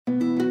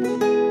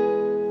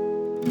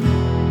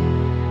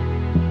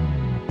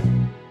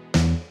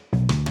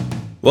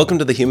Welcome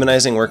to the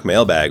Humanizing Work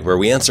Mailbag, where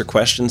we answer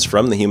questions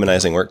from the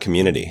Humanizing Work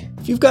community.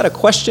 If you've got a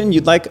question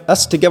you'd like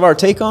us to give our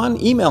take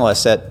on, email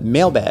us at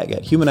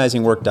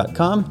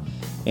mailbag@humanizingwork.com,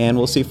 and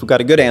we'll see if we've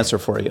got a good answer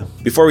for you.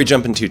 Before we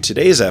jump into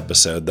today's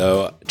episode,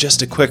 though,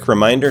 just a quick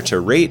reminder to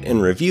rate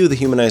and review the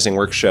Humanizing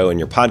Work show in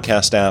your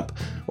podcast app,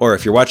 or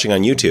if you're watching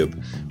on YouTube,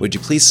 would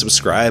you please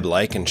subscribe,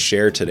 like, and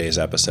share today's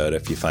episode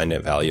if you find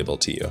it valuable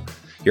to you.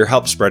 Your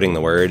help spreading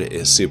the word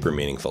is super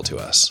meaningful to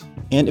us.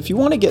 And if you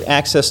want to get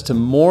access to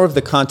more of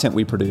the content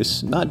we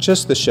produce, not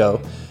just the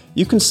show,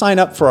 you can sign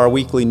up for our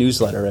weekly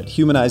newsletter at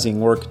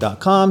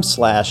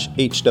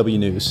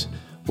humanizingwork.com/HWnews,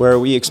 where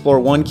we explore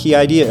one key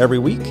idea every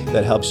week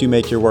that helps you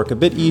make your work a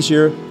bit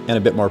easier and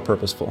a bit more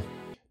purposeful.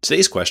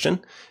 Today's question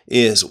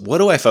is, what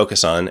do I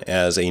focus on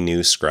as a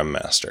new Scrum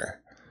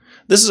Master?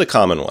 This is a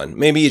common one.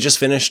 Maybe you just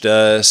finished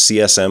a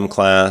CSM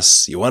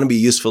class, you want to be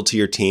useful to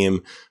your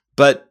team,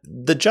 but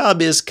the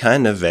job is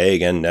kind of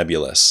vague and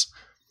nebulous.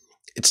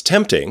 It's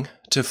tempting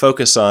to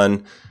focus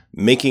on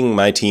making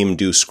my team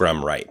do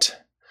Scrum right.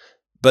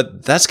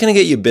 But that's going to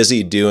get you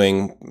busy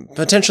doing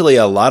potentially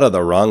a lot of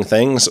the wrong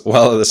things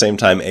while at the same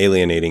time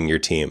alienating your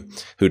team,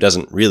 who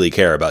doesn't really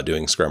care about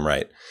doing Scrum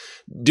right.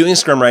 Doing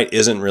Scrum right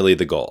isn't really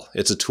the goal.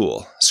 It's a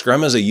tool.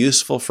 Scrum is a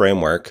useful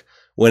framework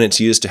when it's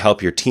used to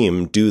help your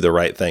team do the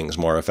right things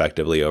more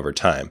effectively over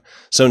time.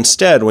 So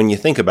instead, when you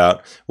think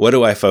about what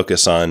do I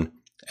focus on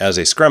as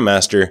a Scrum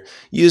Master,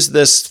 use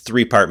this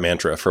 3-part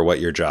mantra for what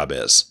your job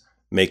is.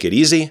 Make it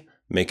easy,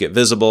 make it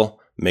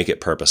visible, make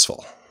it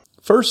purposeful.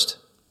 First,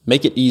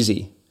 make it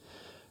easy.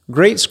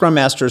 Great Scrum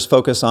Masters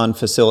focus on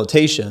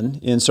facilitation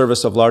in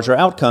service of larger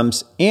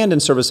outcomes and in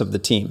service of the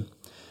team.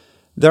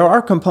 There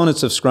are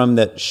components of Scrum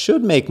that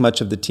should make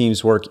much of the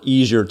team's work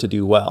easier to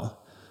do well.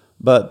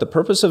 But the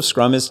purpose of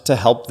Scrum is to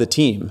help the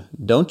team.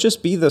 Don't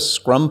just be the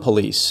Scrum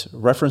police,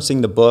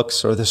 referencing the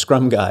books or the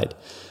Scrum guide.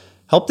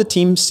 Help the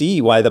team see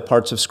why the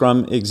parts of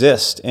Scrum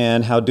exist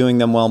and how doing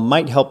them well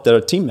might help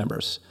their team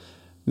members.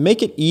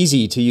 Make it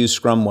easy to use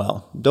Scrum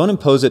well. Don't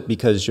impose it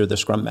because you're the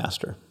Scrum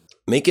Master.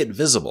 Make it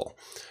visible.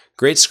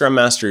 Great Scrum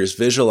Masters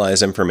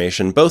visualize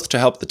information both to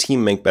help the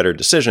team make better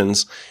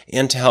decisions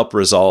and to help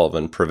resolve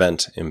and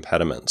prevent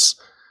impediments.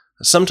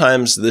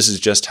 Sometimes this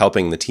is just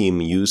helping the team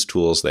use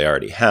tools they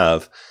already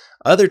have.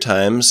 Other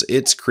times,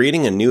 it's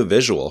creating a new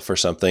visual for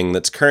something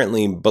that's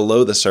currently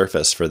below the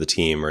surface for the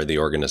team or the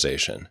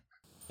organization.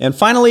 And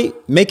finally,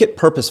 make it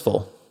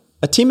purposeful.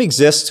 A team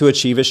exists to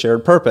achieve a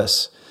shared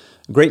purpose.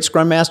 Great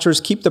Scrum Masters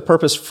keep the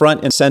purpose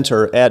front and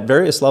center at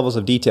various levels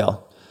of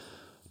detail.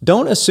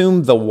 Don't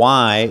assume the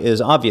why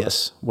is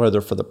obvious, whether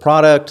for the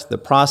product, the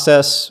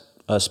process,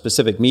 a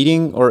specific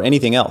meeting, or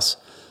anything else.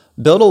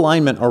 Build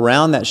alignment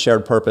around that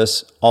shared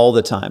purpose all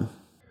the time.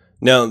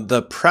 Now,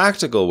 the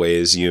practical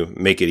ways you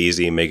make it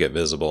easy, make it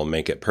visible,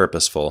 make it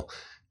purposeful,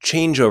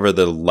 change over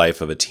the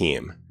life of a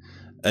team.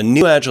 A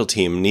new Agile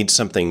team needs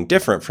something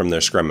different from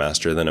their Scrum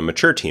Master than a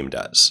mature team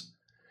does.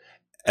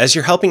 As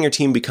you're helping your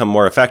team become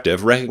more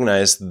effective,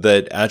 recognize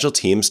that Agile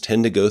teams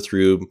tend to go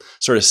through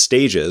sort of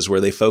stages where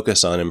they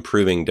focus on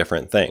improving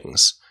different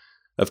things.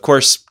 Of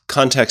course,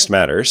 context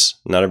matters.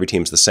 Not every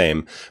team's the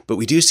same, but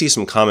we do see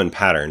some common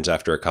patterns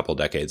after a couple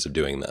decades of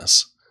doing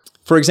this.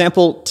 For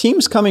example,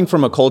 teams coming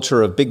from a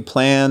culture of big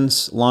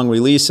plans, long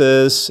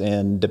releases,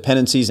 and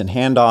dependencies and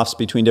handoffs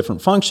between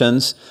different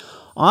functions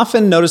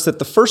often notice that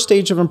the first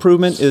stage of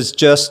improvement is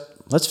just,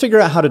 let's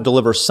figure out how to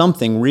deliver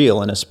something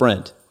real in a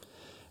sprint.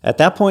 At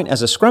that point,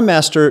 as a Scrum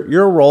Master,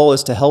 your role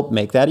is to help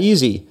make that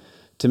easy,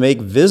 to make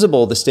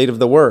visible the state of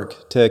the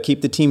work, to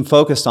keep the team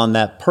focused on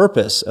that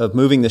purpose of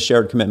moving the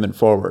shared commitment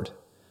forward.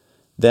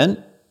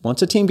 Then,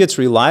 once a team gets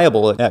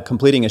reliable at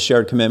completing a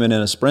shared commitment in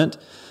a sprint,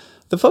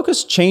 the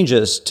focus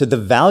changes to the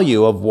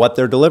value of what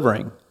they're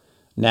delivering.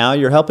 Now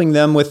you're helping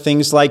them with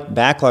things like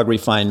backlog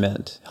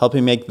refinement,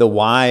 helping make the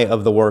why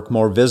of the work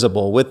more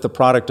visible with the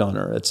product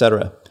owner,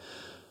 etc.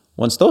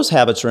 Once those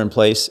habits are in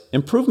place,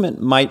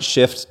 improvement might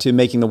shift to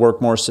making the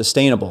work more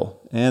sustainable.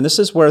 And this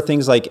is where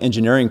things like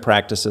engineering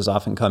practices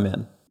often come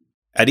in.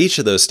 At each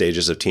of those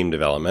stages of team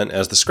development,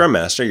 as the Scrum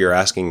Master, you're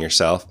asking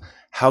yourself,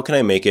 how can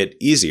I make it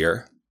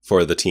easier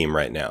for the team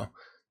right now?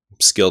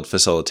 Skilled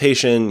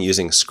facilitation,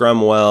 using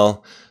Scrum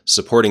well,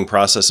 supporting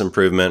process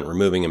improvement,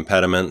 removing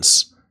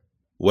impediments.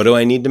 What do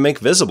I need to make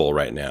visible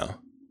right now?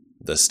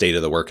 The state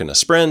of the work in a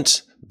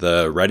sprint,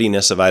 the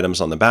readiness of items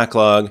on the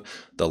backlog,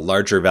 the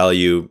larger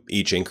value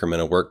each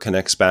increment of work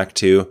connects back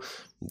to,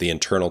 the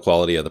internal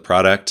quality of the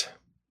product,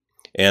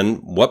 and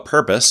what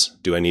purpose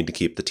do I need to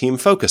keep the team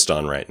focused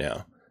on right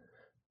now?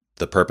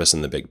 The purpose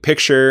in the big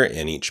picture,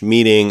 in each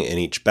meeting, in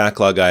each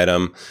backlog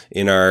item,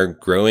 in our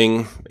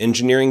growing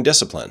engineering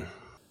discipline.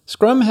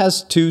 Scrum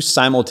has 2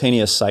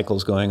 simultaneous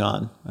cycles going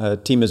on. A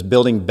team is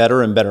building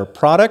better and better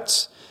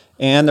products,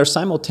 and they're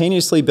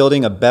simultaneously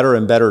building a better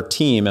and better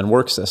team and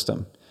work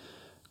system.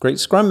 Great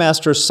Scrum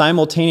Masters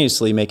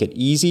simultaneously make it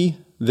easy,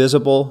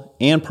 visible,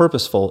 and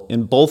purposeful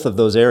in both of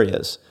those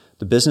areas,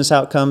 the business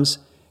outcomes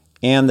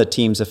and the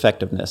team's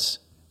effectiveness.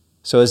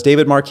 So as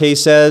David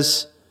Marquez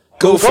says,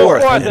 Go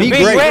forth and be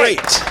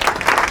great.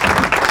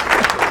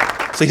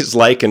 Please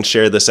like and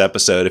share this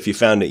episode if you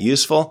found it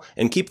useful,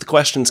 and keep the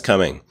questions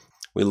coming.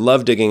 We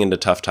love digging into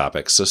tough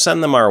topics, so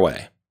send them our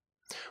way.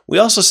 We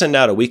also send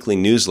out a weekly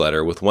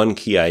newsletter with one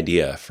key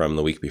idea from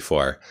the week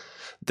before.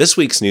 This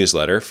week's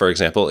newsletter, for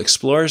example,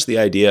 explores the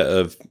idea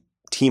of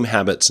team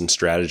habits and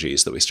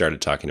strategies that we started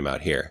talking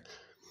about here.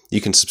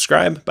 You can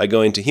subscribe by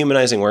going to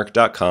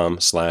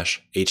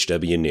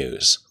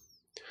humanizingwork.com/HWnews.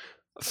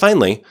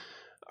 Finally,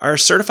 our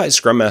Certified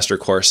Scrum Master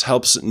course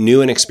helps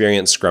new and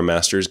experienced Scrum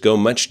Masters go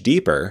much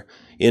deeper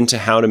into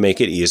how to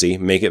make it easy,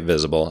 make it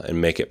visible,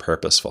 and make it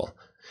purposeful.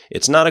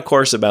 It's not a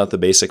course about the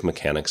basic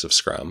mechanics of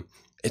Scrum.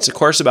 It's a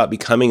course about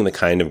becoming the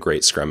kind of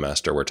great Scrum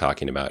Master we're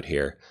talking about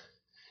here.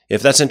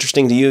 If that's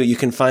interesting to you, you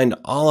can find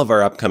all of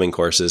our upcoming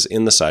courses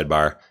in the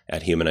sidebar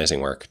at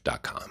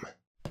humanizingwork.com.